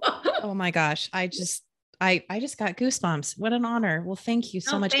 Oh my gosh. I just got goosebumps. What an honor. Well, thank you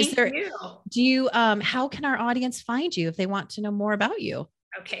so much. How can our audience find you if they want to know more about you?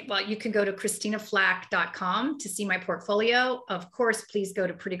 Okay, well, you can go to ChristinaFlack.com to see my portfolio. Of course, please go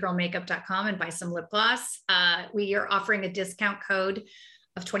to PrettyGirlMakeup.com and buy some lip gloss. We are offering a discount code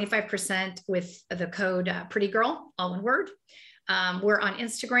of 25% with the code PrettyGirl, all one word. We're on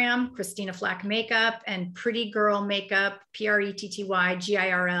Instagram, Christina Flack Makeup, and Pretty Girl Makeup,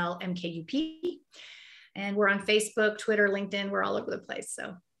 PrettyGirlMkup. And we're on Facebook, Twitter, LinkedIn. We're all over the place.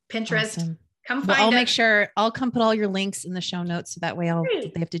 So Pinterest. Awesome. Come find I'll make sure I'll come put all your links in the show notes. So that way all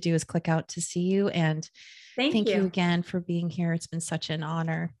they have to do is click out to see you. And thank you again for being here. It's been such an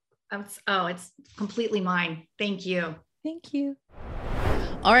honor. It's completely mine. Thank you. Thank you.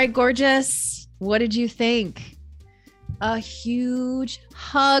 All right, gorgeous. What did you think? A huge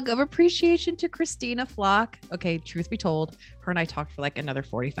hug of appreciation to Christina Flack. Okay, truth be told, her and I talked for like another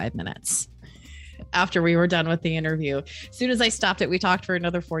 45 minutes. After we were done with the interview, as soon as I stopped it, we talked for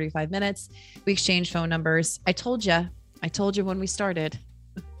another 45 minutes. We exchanged phone numbers. I told you when we started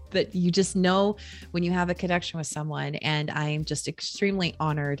that you just know when you have a connection with someone. And I'm just extremely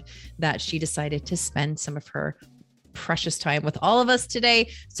honored that she decided to spend some of her precious time with all of us today.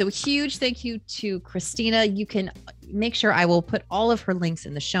 So huge thank you to Christina. You can make sure I will put all of her links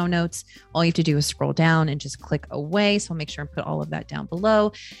in the show notes. All you have to do is scroll down and just click away. So I'll make sure and put all of that down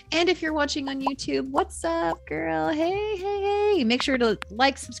below. And if you're watching on YouTube, what's up, girl? Hey. Make sure to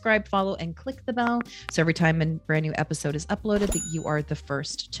like, subscribe, follow, and click the bell. So every time a brand new episode is uploaded, that you are the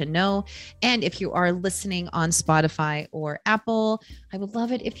first to know. And if you are listening on Spotify or Apple, I would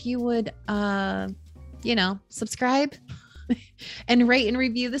love it if you would, subscribe and rate and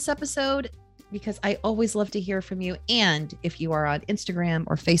review this episode. because I always love to hear from you. And if you are on Instagram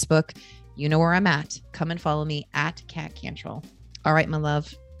or Facebook, you know where I'm at. Come and follow me at Kat Cantrell. All right, my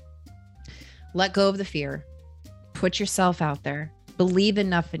love. Let go of the fear. Put yourself out there. Believe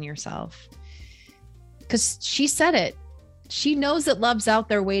enough in yourself. Because she said it. She knows that love's out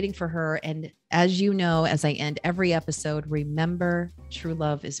there waiting for her. And as you know, as I end every episode, remember, true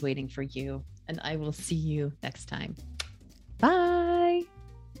love is waiting for you. And I will see you next time.